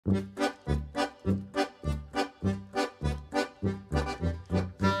My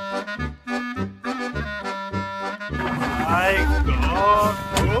God.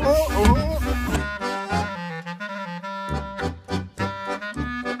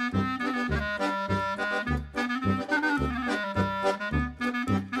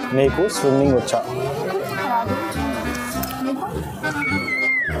 నీకు swimming వచ్చా?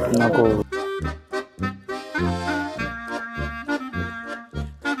 నాకు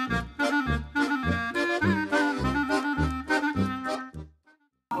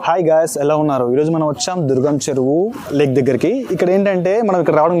హాయ్ గాయస్, ఎలా ఉన్నారు? ఈరోజు మనం వచ్చాం దుర్గం చెరువు లేక్ దగ్గరికి. ఇక్కడ ఏంటంటే మనం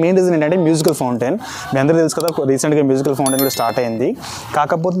ఇక్కడ రావడం మెయిన్ రీజన్ ఏంటంటే మ్యూజికల్ ఫౌంటైన్. మీ అందరూ తెలుసు కదా, రీసెంట్గా మ్యూజికల్ ఫౌంటైన్ కూడా స్టార్ట్ అయింది.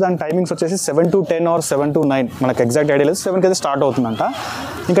 కాకపోతే దాని టైమింగ్స్ వచ్చేసి 7 to 10 or 7 to 9, మనకు ఎగ్జాక్ట్ ఐడియా లేదు. 7కి అయితే స్టార్ట్ అవుతుందంట.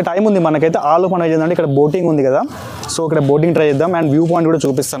 ఇంకా టైం ఉంది మనకైతే. ఆలో పని ఏంటంటే ఇక్కడ బోటింగ్ ఉంది కదా, సో ఇక్కడ బోటింగ్ ట్రై చేద్దాం అండ్ వ్యూ పాయింట్ కూడా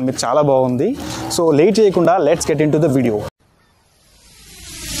చూపిస్తాను మీకు, చాలా బాగుంది. సో లేట్ చేయకుండా let's get in to the video.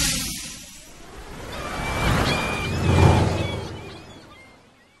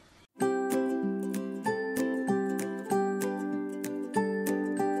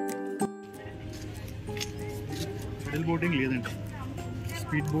 Pedal boating లేదంట,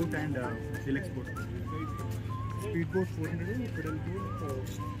 speed boat and deluxe boat. Speed boat 400, pedal boat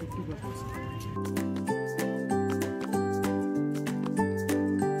 50 per person.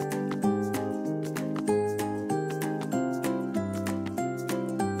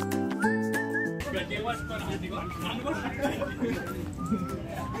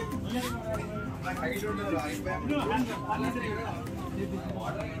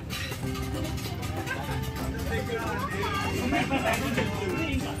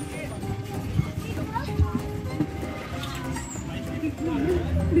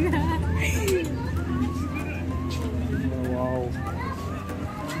 Wow,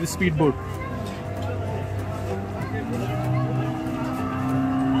 this speedboat.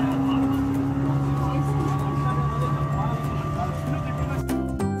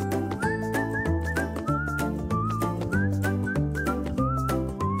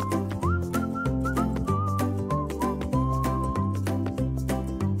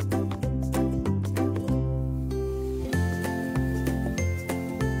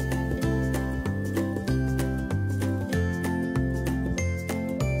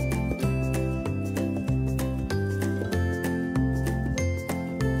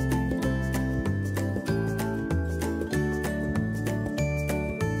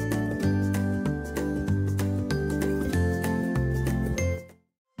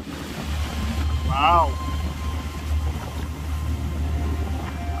 Wow.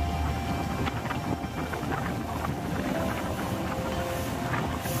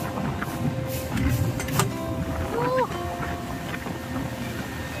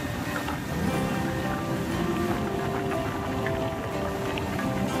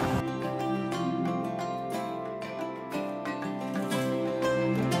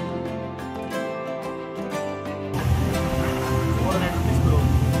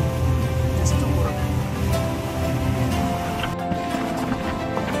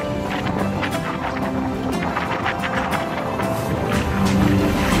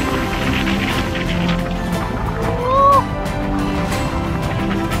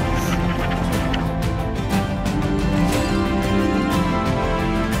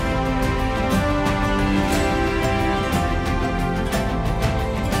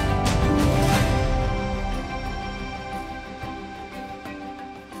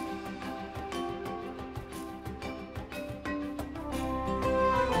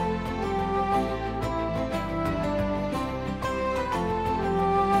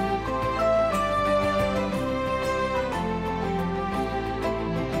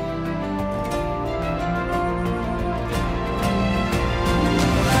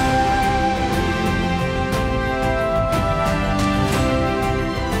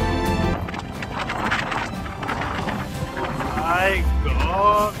 My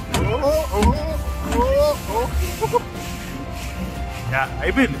God. Yeah,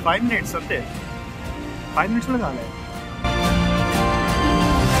 అయిపోయింది 5 minutes అంతే. 5 minutes కూడా కాలే.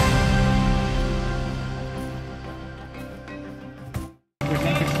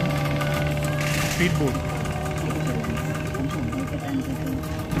 స్పీడ్ బోట్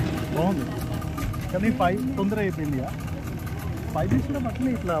బాగుంది కానీ 5 తొందర అయిపోయింది. 5 minutes కూడా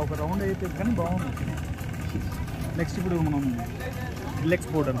పక్కనే ఇట్లా ఒక రౌండ్ అయిపోయింది కానీ బాగుంది. నెక్స్ట్ ఇప్పుడు మనం డీలక్స్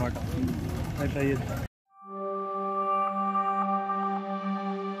బోట్ అనమాట, ట్రై చేద్దాం.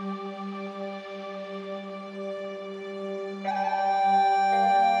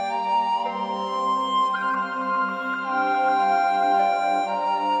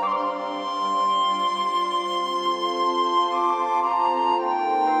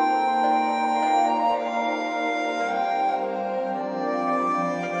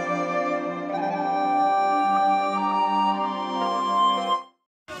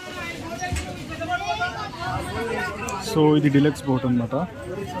 సో ఇది డిలక్స్ బోట్ అనమాట.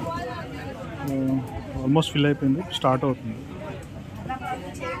 ఆల్మోస్ట్ ఫిల్ అయిపోయింది, స్టార్ట్ అవుతుంది.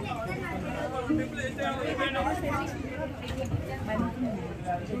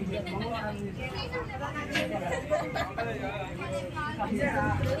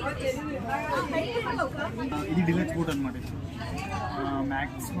 ఇది డిలక్స్ బోట్ అనమాట.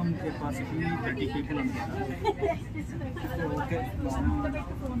 మ్యాక్సిమం కెపాసిటీ 30 people అనమాట. ఓకే,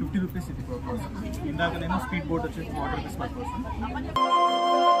 50 రూపీస్ ఇది పర్ పర్సన్. ఇందాక నేను స్పీడ్ బోట్ వచ్చేసి 40 రూపీస్ పర్ పర్సన్.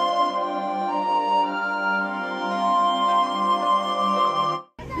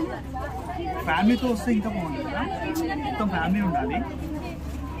 ఫ్యామిలీతో వస్తే ఇంకా బాగుంటుంది కదా, మొత్తం ఫ్యామిలీ ఉండాలి,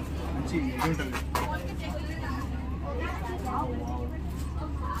 మంచి ఇది ఉంటుంది.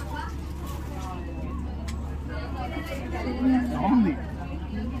 బాగుంది,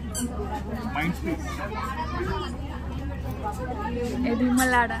 మైండ్ స్పేస్.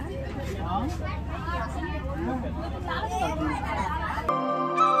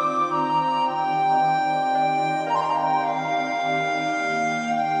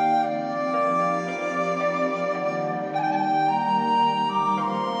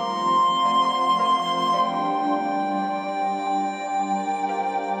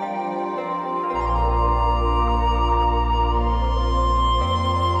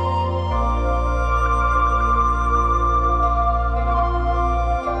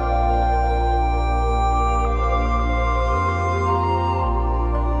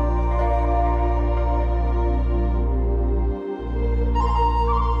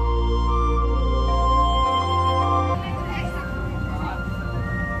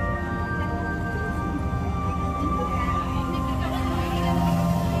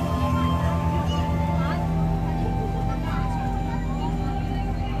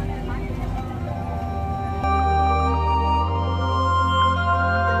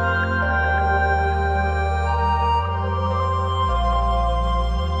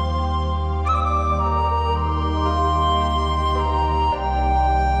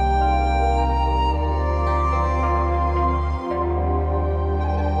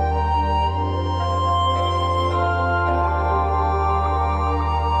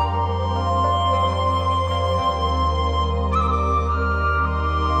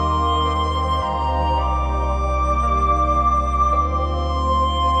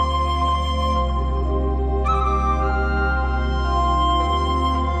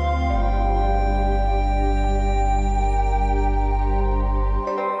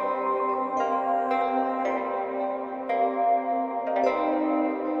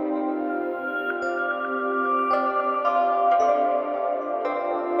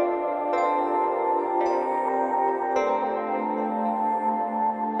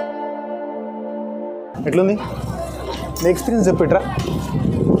 ఎట్లుంది నీ ఎక్స్పీరియన్స్ చెప్పిట్రా?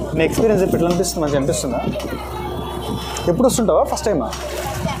 నీ ఎక్స్పీరియన్స్ చెప్పి ఎట్లా అనిపిస్తుంది? మంచిగా అనిపిస్తుందా? ఎప్పుడు వస్తుంటావా? ఫస్ట్ టైమా?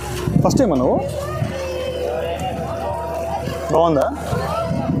 ఫస్ట్ టైమా నువ్వు? బాగుందా?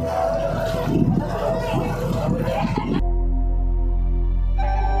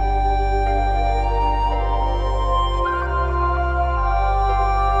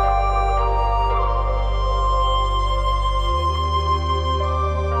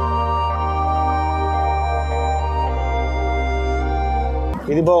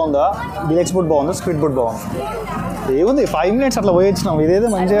 ఇది బాగుందా? డిలక్స్ బోట్ బాగుందా? స్పీడ్ బోట్ బాగుందా? ఏముంది 5 minutes అట్లా పోయి వచ్చినాం. ఇదేదో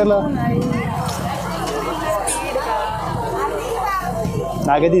మంచిగా అట్లా.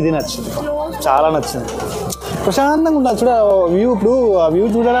 నాకైతే ఇది నచ్చింది, చాలా నచ్చింది. ప్రశాంతంగా ఉండాలి చూడ వ్యూ. ఇప్పుడు ఆ వ్యూ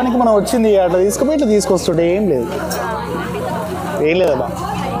చూడడానికి మనం వచ్చింది, అట్లా తీసుకుపోయి ఇట్లా తీసుకొస్తుంటే ఏం లేదు, ఏం లేదబ్బా,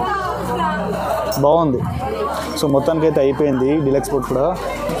 బాగుంది. సో మొత్తానికి అయితే అయిపోయింది డిలక్స్ బోట్ కూడా,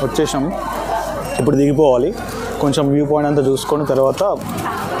 వచ్చేసాం. ఇప్పుడు దిగిపోవాలి, కొంచెం వ్యూ పాయింట్ అంతా చూసుకొని తర్వాత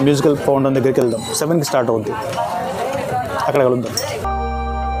మ్యూజికల్ ఫౌంటైన్ దగ్గరికి వెళ్దాం. 7కి స్టార్ట్ అవుద్ది, అక్కడ కలుద్దాం.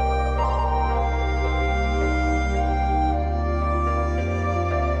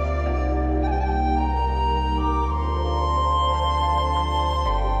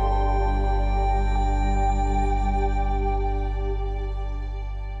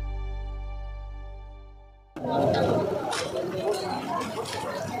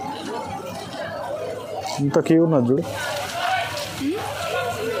 ఇంత క్యూ ఉన్నది చూడు,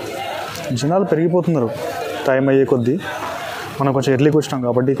 జనాలు పెరిగిపోతున్నారు టైం అయ్యే కొద్దీ. మనం కొంచెం ఎర్లీకి వచ్చినాం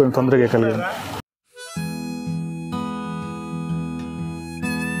కాబట్టి కొంచెం తొందరగా ఎక్కగలిగాం.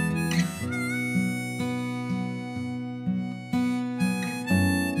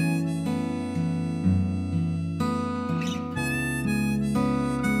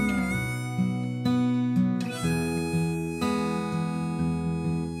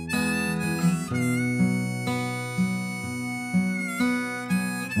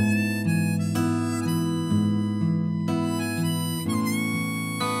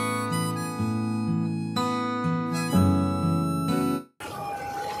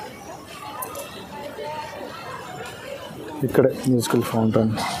 ఇక్కడే మ్యూజికల్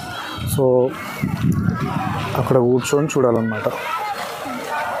ఫౌంటైన్. సో అక్కడ కూర్చొని చూడాలన్నమాట.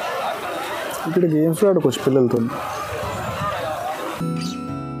 ఇక్కడ గేమ్స్ ఆడుకోవచ్చు పిల్లలతో.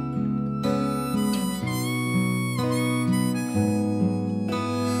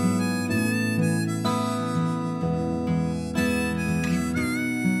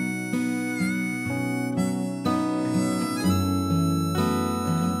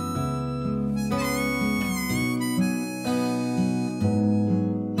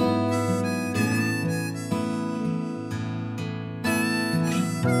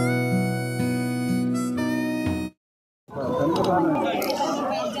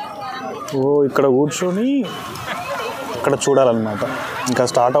 ఇక్కడ కూర్చొని ఇక్కడ చూడాలన్నమాట. ఇంకా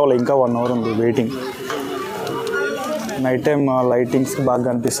స్టార్ట్ అవ్వాలి, ఇంకా 1 hour ఉంది వెయిటింగ్. నైట్ టైం లైటింగ్స్ బాగా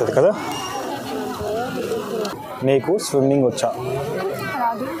అనిపిస్తుంది కదా. నీకు స్విమ్మింగ్ వచ్చా?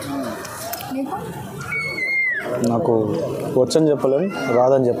 నాకు వచ్చని చెప్పలేము,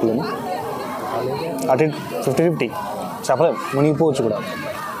 రాదని చెప్పలేము. అటు 50-50 చెప్పలేము, మునిగిపోవచ్చు కూడా.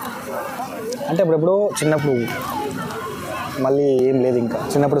 అంటే అప్పుడెప్పుడో చిన్నప్పుడు, మళ్ళీ ఏం లేదు. ఇంకా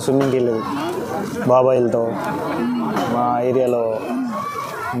చిన్నప్పుడు స్విమ్మింగ్కి వెళ్ళలేదు బాబాయిలతో. మా ఏరియాలో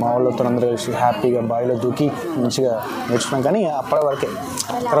మా వాళ్ళతో అందరూ కలిసి హ్యాపీగా బావిలో దూకి మంచిగా నేర్చుకున్నాం. కానీ అప్పటి వరకే,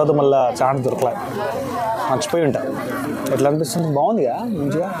 తర్వాత మళ్ళీ ఛాన్స్ దొరకలే, మర్చిపోయి ఉంటా. ఎట్లా అనిపిస్తుంది? బాగుందిగా,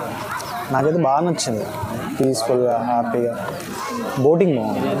 మంచిగా. నాకైతే బాగా నచ్చింది, పీస్ఫుల్గా హ్యాపీగా. బోటింగ్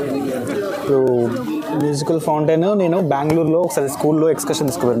బాగుంది. ఇప్పుడు మ్యూజికల్ ఫౌంటైన్ నేను బెంగళూరులో ఒకసారి స్కూల్లో ఎక్స్కర్షన్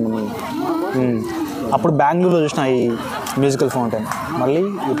తీసుకుపోయాను. అప్పుడు బెంగళూరులో చూసిన ఈ మ్యూజికల్ ఫౌంటైన్. మళ్ళీ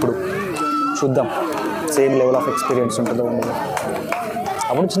ఇప్పుడు చూద్దాం సేమ్ లెవెల్ ఆఫ్ ఎక్స్పీరియన్స్ ఉంటుందో ఉండదు.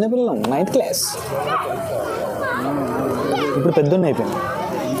 అప్పుడు చిన్నపిల్లలు 9th class, ఇప్పుడు పెద్దోన్ని అయిపోయింది,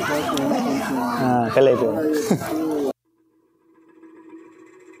 పెళ్ళి అయిపోయింది.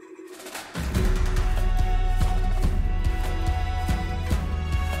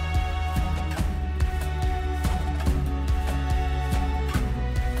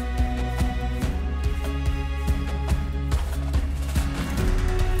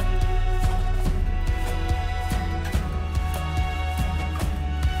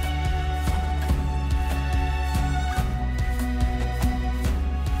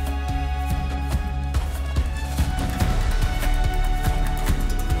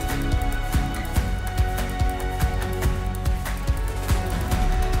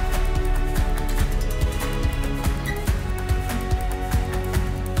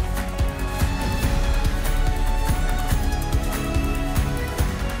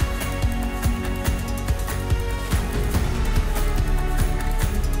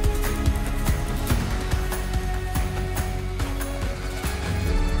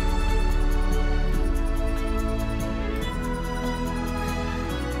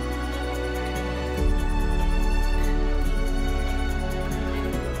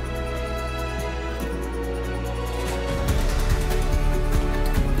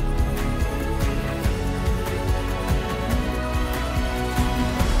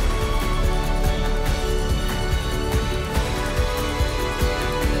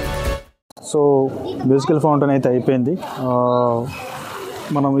 సో మ్యూజికల్ ఫౌంటైన్ అయితే అయిపోయింది.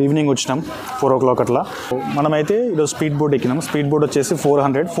 మనం ఈవినింగ్ వచ్చినాం 4 o'clock అట్లా. మనమైతే ఈరోజు స్పీడ్ బోట్ ఎక్కినాం. స్పీడ్ బోట్ వచ్చేసి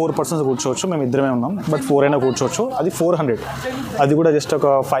 400, 4 persons కూర్చోవచ్చు. మేము ఇద్దరమే ఉన్నాం, బట్ 4 అయినా కూర్చోవచ్చు. అది 400, అది కూడా జస్ట్ ఒక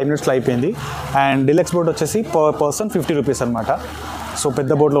 5 minutesలో అయిపోయింది. అండ్ డిలక్స్ బోట్ వచ్చేసి per person 50 rupees అనమాట. సో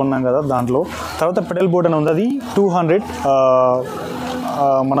పెద్ద బోట్లో ఉన్నాం కదా దాంట్లో. తర్వాత పెడల్ బోట్ అని ఉంది, అది 200.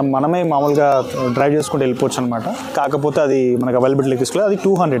 మనమే మామూలుగా డ్రైవ్ చేసుకుంటూ వెళ్ళిపోవచ్చు అనమాట. కాకపోతే అది మనకు అవైలబిలిటీకి తీసుకోలేదు, అది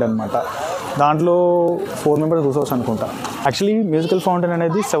 200 అనమాట. దాంట్లో 4 members కూర్చోవచ్చు అనుకుంటా. యాక్చువల్లీ మ్యూజికల్ ఫౌంటైన్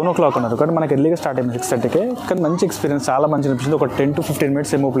అనేది 7 o'clock అన్నారు, కానీ మనకి ఎర్లీగా స్టార్ట్ అయింది 6:30కే. కానీ మంచి ఎక్స్పీరియన్స్, చాలా మంచి అనిపించింది. ఒక 10 to 15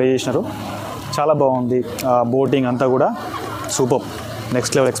 minutes ఏమో ప్లే చేసినారు, చాలా బాగుంది. బోటింగ్ అంతా కూడా super,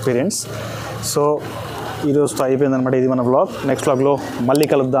 next level experience. So ఈరోజుతో అయిపోయింది అనమాట ఇది మన వ్లాగ్. నెక్స్ట్ వ్లాగ్లో మళ్ళీ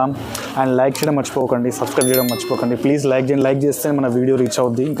కలుద్దాం. అండ్ లైక్ చేయడం మర్చిపోకండి, సబ్స్క్రైబ్ చేయడం మర్చిపోకండి. ప్లీజ్ లైక్ చేయండి, లైక్ చేస్తే మన వీడియో రీచ్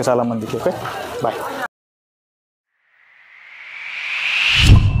అవుద్ది ఇంకా చాలామందికి. Okay, bye.